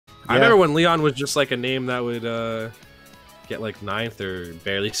I remember when Leon was just like a name that would get like 9th or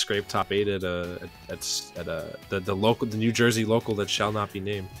barely scrape top 8 at the local, the New Jersey local that shall not be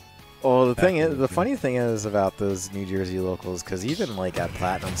named. Well, the thing is, the funny thing is about those New Jersey locals, because even like at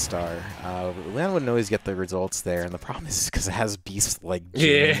Platinum Star, Leon wouldn't always get the results there, and the problem is because it has beasts like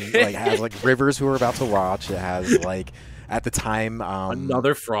Jim, like it has like Rivers who we're about to watch. It has like at the time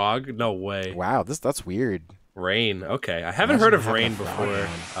another frog. No way. Wow, that's weird. Rain. Okay, I haven't heard of Rain before,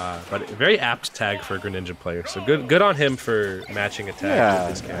 but very apt tag for a Greninja player. So good on him for matching a tag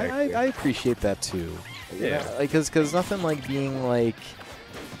with his character. I appreciate that too. Yeah, because nothing like being like,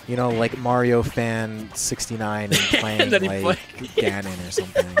 you know, like Mario fan 69 and playing like Ganon or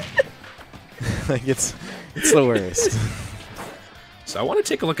something. Like it's the worst. So I want to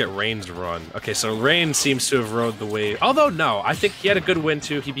take a look at Rain's run. Okay, so Rain seems to have rode the wave. Although, no, I think he had a good win,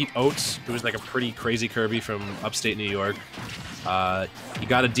 too. He beat Oats, who was like a pretty crazy Kirby from upstate New York. He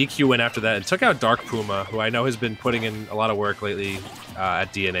got a DQ win after that and took out Dark Puma, who I know has been putting in a lot of work lately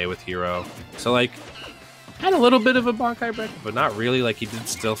at DNA with Hero. So, like, had a little bit of a Bankai break, but not really. Like, he did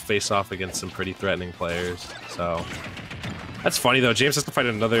still face off against some pretty threatening players. So... That's funny, though. James has to fight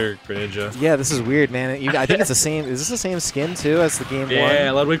another Greninja. Yeah, this is weird, man. I think it's the same. Is this the same skin, too, as the game 1? Yeah,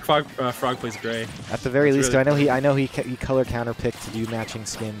 Ludwig Frog plays gray. At the very least, really I know he color counterpicked to do matching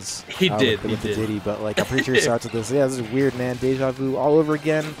skins. He did. With the Diddy, but like I'm pretty sure it starts with this. Yeah, this is weird, man. Deja vu all over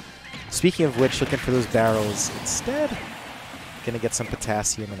again. Speaking of which, looking for those barrels instead. Gonna get some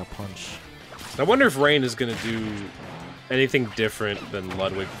potassium and a punch. I wonder if Rain is gonna do anything different than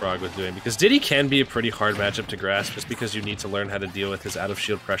Ludwig Frog was doing, because Diddy can be a pretty hard matchup to grasp just because you need to learn how to deal with his out of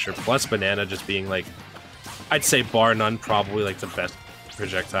shield pressure, plus Banana just being like, I'd say bar none, probably like the best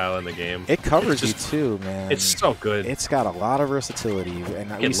projectile in the game. It covers you too, man. It's so good. It's got a lot of versatility.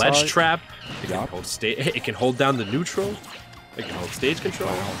 And it can ledge trap, it can hold down the neutral, it can hold stage control.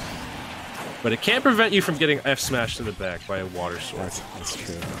 Wow. But it can't prevent you from getting F smashed in the back by a water sword. That's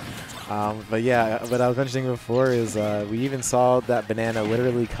true. But yeah, what I was mentioning before is we even saw that Banana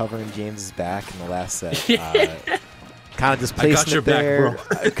literally covering James's back in the last set. Kind of just placing it there,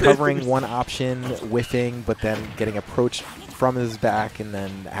 covering one option, whiffing, but then getting approached from his back, and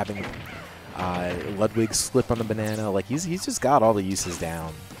then having Ludwig slip on the Banana. Like he's just got all the uses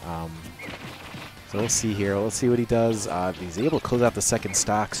down. So we'll see here. Let's see what he does. He's able to close out the second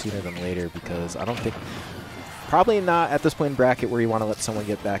stock sooner than later, because I don't think... Probably not at this point in bracket where you want to let someone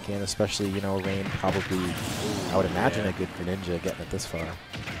get back in, especially, you know, Rain probably, I would imagine, a good Greninja getting it this far.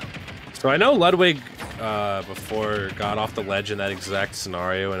 So I know Ludwig before got off the ledge in that exact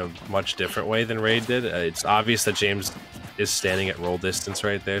scenario in a much different way than Raid did. It's obvious that James is standing at roll distance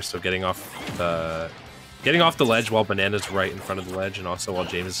right there, so getting off the ledge while Banana's right in front of the ledge, and also while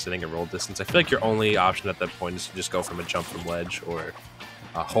James is sitting at roll distance. I feel like your only option at that point is to just go from a jump from ledge or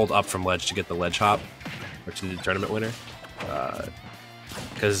hold up from ledge to get the ledge hop, or to the tournament winner.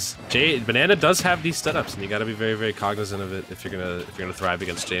 Because Banana does have these setups, and you got to be very, very cognizant of it if you're gonna thrive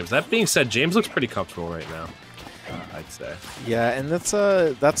against James. That being said, James looks pretty comfortable right now, I'd say. Yeah, and that's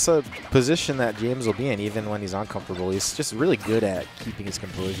a position that James will be in even when he's uncomfortable. He's just really good at keeping his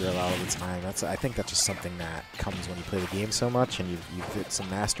composure a lot of the time. I think that's just something that comes when you play the game so much and you've hit some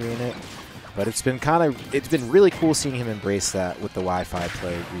mastery in it. But it's been really cool seeing him embrace that with the Wi-Fi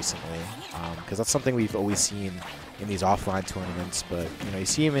play recently, because that's something we've always seen in these offline tournaments. But you know, you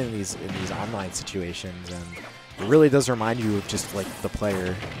see him in these online situations, and it really does remind you of just like the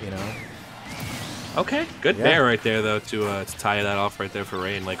player, you know. Okay, good bear right there though to tie that off right there for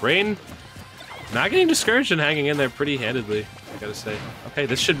Rain. Like Rain, not getting discouraged and hanging in there pretty handedly, I gotta say. Okay,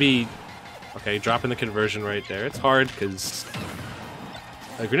 this should be okay. Dropping the conversion right there. It's hard because.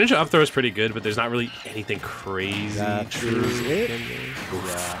 Greninja up throw is pretty good, but there's not really anything crazy. True.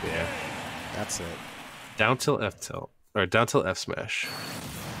 Yeah. That's it. Down tilt F tilt. Or down tilt F smash.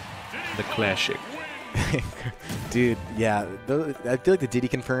 The classic. Dude, yeah. I feel like the Diddy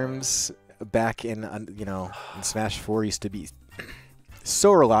confirms back in, you know, in Smash 4 used to be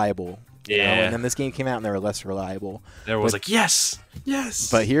so reliable. Yeah. You know? And then this game came out and they were less reliable. Everyone was like, yes! Yes!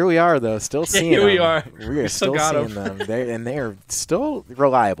 But here we are, though, still seeing them. We are. We are still seeing them. They're still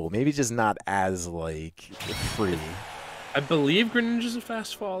reliable. Maybe just not as, like, free. I believe Greninja's a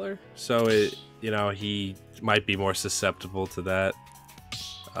fast faller, so he might be more susceptible to that,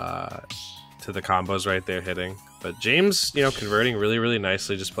 to the combos right there hitting. But James, converting really, really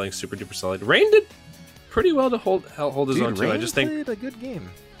nicely, just playing super duper solid. Rain did pretty well to hold his own too. Rain I just think played a good game.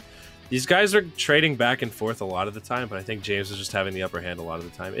 These guys are trading back and forth a lot of the time, but I think James is just having the upper hand a lot of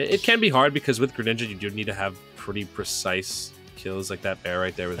the time. It can be hard because with Greninja, you do need to have pretty precise kills, like that bear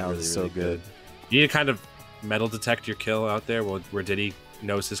right there was really, really good. You need to kind of metal detect your kill out there, where Diddy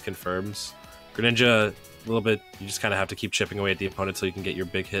knows his confirms. Greninja, a little bit, you just kind of have to keep chipping away at the opponent so you can get your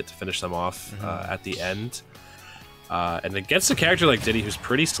big hit to finish them off at the end. And against a character like Diddy, who's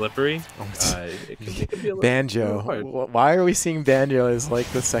pretty slippery, it can be a Banjo. Why are we seeing Banjo as like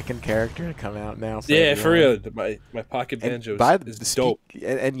the second character to come out now? Yeah, for real. My pocket Banjo is dope.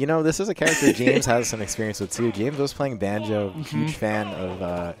 And you know, this is a character James has some experience with too. James was playing Banjo, huge fan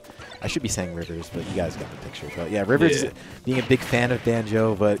of. I should be saying Rivers, but you guys got the picture. But yeah, Rivers being a big fan of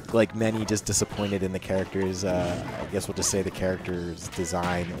Banjo, but like many, just disappointed in the character's. I guess we'll just say the character's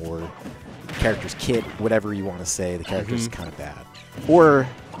design or character's kit, whatever you want to say. The character's kind of bad, or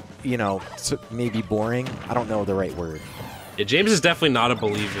you know, maybe boring. I don't know the right word. Yeah, James is definitely not a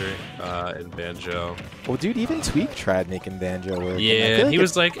believer in Banjo. Well, dude, even Tweak tried making Banjo work. Yeah, he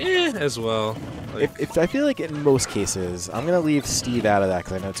was like, as well. Like, if I feel like in most cases, I'm gonna leave Steve out of that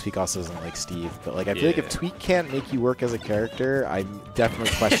because I know Tweak also doesn't like Steve. But like, I feel like if Tweak can't make you work as a character, I'm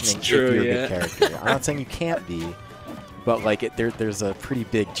definitely questioning if you're a good character. I'm not saying you can't be, but like, there's a pretty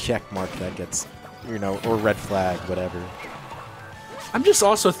big check mark that gets, you know, or red flag, whatever. I'm just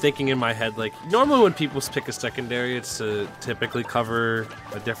also thinking in my head, like, normally when people pick a secondary, it's to typically cover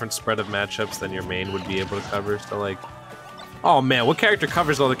a different spread of matchups than your main would be able to cover. So, like, oh man, what character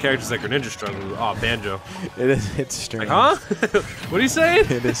covers all the characters that Greninja struggle with? Oh, Banjo. It's strange. Like, huh? What are you saying?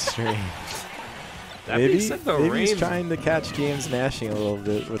 It is strange. Maybe he's trying to catch James mashing a little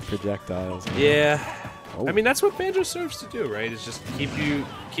bit with projectiles. Yeah. Oh. I mean, that's what Banjo serves to do, right? It's just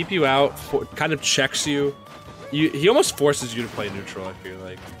keep you out, kind of checks you. He almost forces you to play neutral, I feel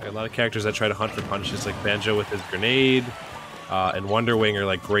like. A lot of characters that try to hunt for punches, like Banjo with his grenade, and Wonder Wing are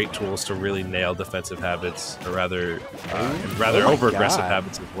like great tools to really nail defensive habits, or rather over-aggressive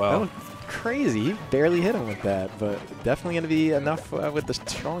habits as well. That looked crazy. He barely hit him with that, but definitely going to be enough with the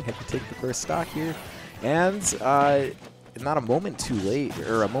strong hit to take the first stock here. And not a moment too late,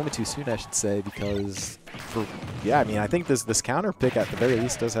 or a moment too soon, I should say, because I mean, I think this counter pick at the very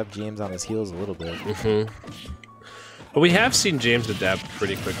least does have James on his heels a little bit. But we have seen James adapt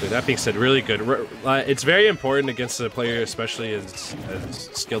pretty quickly. That being said, really good. It's very important against a player, especially as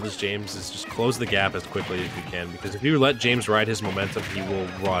skilled as James, is just close the gap as quickly as you can. Because if you let James ride his momentum, he will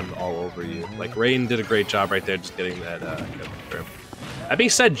run all over you. Like Rain did a great job right there, just getting that confirm. That being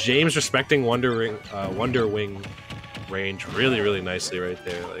said, James respecting Wonder Wing range really nicely right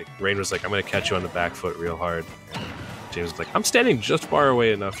there. Like Rain was like, I'm gonna catch you on the back foot real hard. James was like, I'm standing just far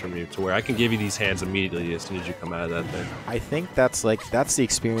away enough from you to where I can give you these hands immediately as soon as you come out of that thing. I think that's the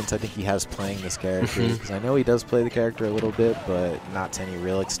experience I think he has playing this character, because I know he does play the character a little bit, but not to any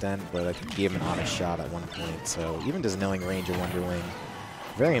real extent. But I think he gave him an honest shot at one point. So even just knowing range of Wonder Wing,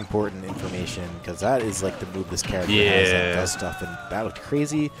 very important information, because that is like the move this character has that does stuff, and that looked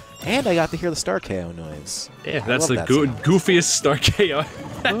crazy. And I got to hear the Star KO noise. Yeah, that's the goofiest Star KO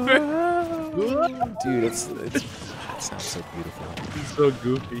ever. Dude, it sounds so beautiful. It's so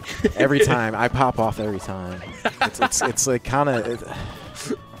goofy. Every time I pop off every time. It's like kind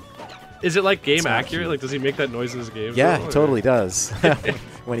of. Is it like game accurate? Like, does he make that noise in his game? Yeah, he totally does.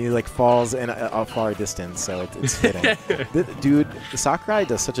 When he like falls in a far distance, so it's hitting. Dude, Sakurai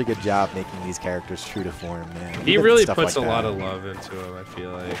does such a good job making these characters true to form, man. He really puts a lot of love into him, I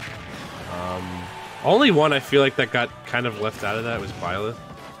feel like. Only one I feel like that got kind of left out of that was Byleth.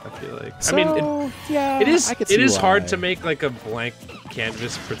 I feel like. So, I mean, it is hard to make like a blank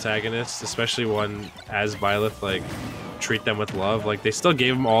canvas protagonist, especially one as Byleth, like treat them with love. Like they still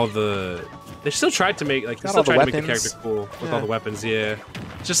gave him all the. They still tried to make like they still tried to make the character cool with all the weapons. Yeah,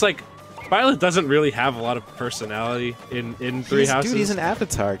 it's just like Byleth doesn't really have a lot of personality in Three Houses. Dude, he's an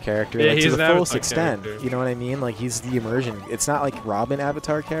Avatar character. Yeah, like, he's to the fullest extent. Character. You know what I mean? Like he's the immersion. It's not like Robin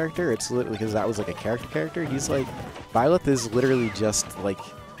Avatar character. It's literally because that was like a character. He's like Byleth is literally just like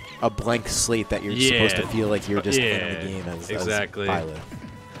a blank slate that you're supposed to feel like you're just in the game as Byleth.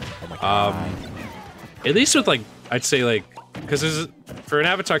 Oh my god. At least with like, I'd say like, because for an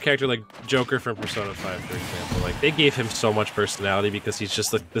Avatar character like Joker from Persona 5, for example, like they gave him so much personality because he's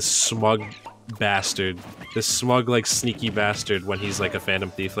just like this smug bastard, this smug like sneaky bastard when he's like a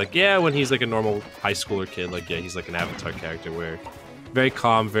Phantom Thief. Like when he's like a normal high schooler kid, like he's like an Avatar character where very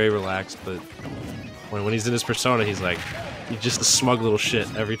calm, very relaxed, but when he's in his persona, he's just a smug little shit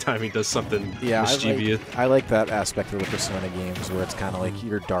every time he does something mischievous. I like that aspect of the Persona games where it's kind of like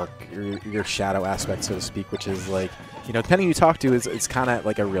your dark, your shadow aspect, so to speak, which is like, you know, depending who you talk to, it's kind of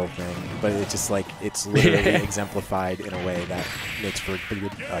like a real thing, but it's just like, it's literally exemplified in a way that makes for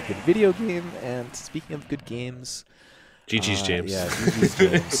a good video game. And speaking of good games, GG's James. Yeah, GG's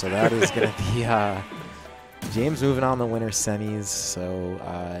James. So that is going to be James moving on the winner semis.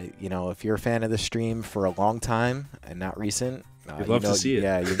 So, you know, if you're a fan of the stream for a long time and not recent, We'd love to see it.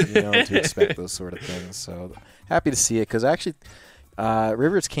 Yeah, you know to expect those sort of things. So happy to see it because actually,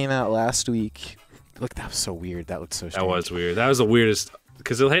 Rivers came out last week. Look, that was so weird. That looked so strange. That was weird. That was the weirdest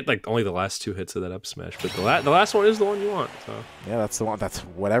because it'll hit like only the last 2 hits of that up smash, but the last one is the one you want. So yeah, that's the one. That's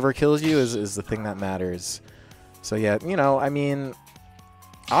whatever kills you is the thing that matters. So yeah, you know, I mean,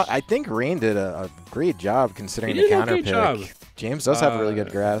 I think Rain did a great job considering the counter pick. James does have a really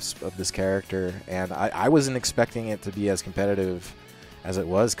good grasp of this character, and I wasn't expecting it to be as competitive as it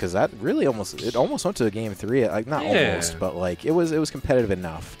was because that really almost went to a game 3. Like not almost, but like it was competitive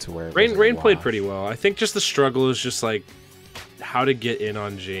enough to where Rain played pretty well. I think just the struggle is just like how to get in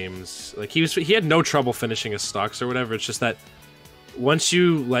on James. Like he had no trouble finishing his stocks or whatever. It's just that once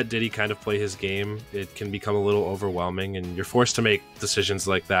you let Diddy kind of play his game, it can become a little overwhelming, and you're forced to make decisions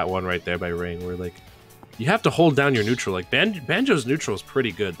like that one right there by Rain, where like you have to hold down your neutral. Like Banjo's neutral is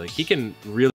pretty good. Like he can really